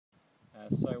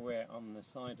So we're on the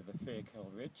side of the Fiacaill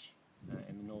ridge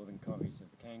in the northern Corries of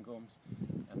the Cairngorms,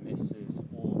 and this is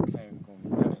all Cairngorm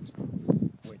granite,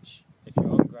 which, if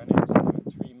you're on granite, there are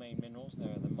three main minerals. There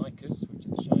are the micas, which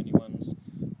are the shiny ones,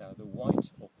 there are the white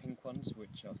or pink ones,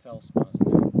 which are feldspars,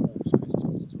 and there are quartz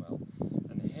crystals as well.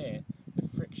 And here, the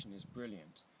friction is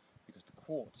brilliant, because the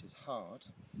quartz is hard,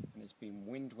 and it's been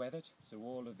wind-weathered, so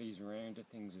all of these rounded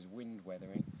things is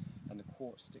wind-weathering, and the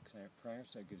quartz sticks out proud,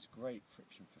 so it gives great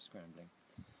friction for scrambling.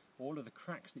 All of the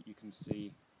cracks that you can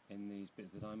see in these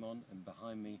bits that I'm on and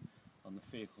behind me on the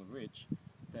Fiacaill ridge,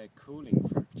 they're cooling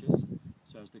fractures,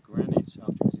 so as the granite,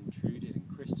 after it was intruded and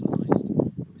crystallised,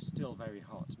 it was still very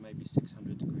hot, maybe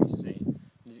 600 degrees C,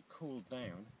 and as it cooled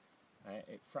down,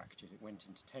 it fractured, it went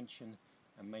into tension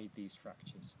and made these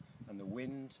fractures. And the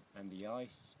wind and the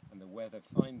ice and the weather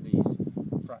find these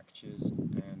fractures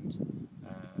and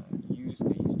use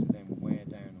these to then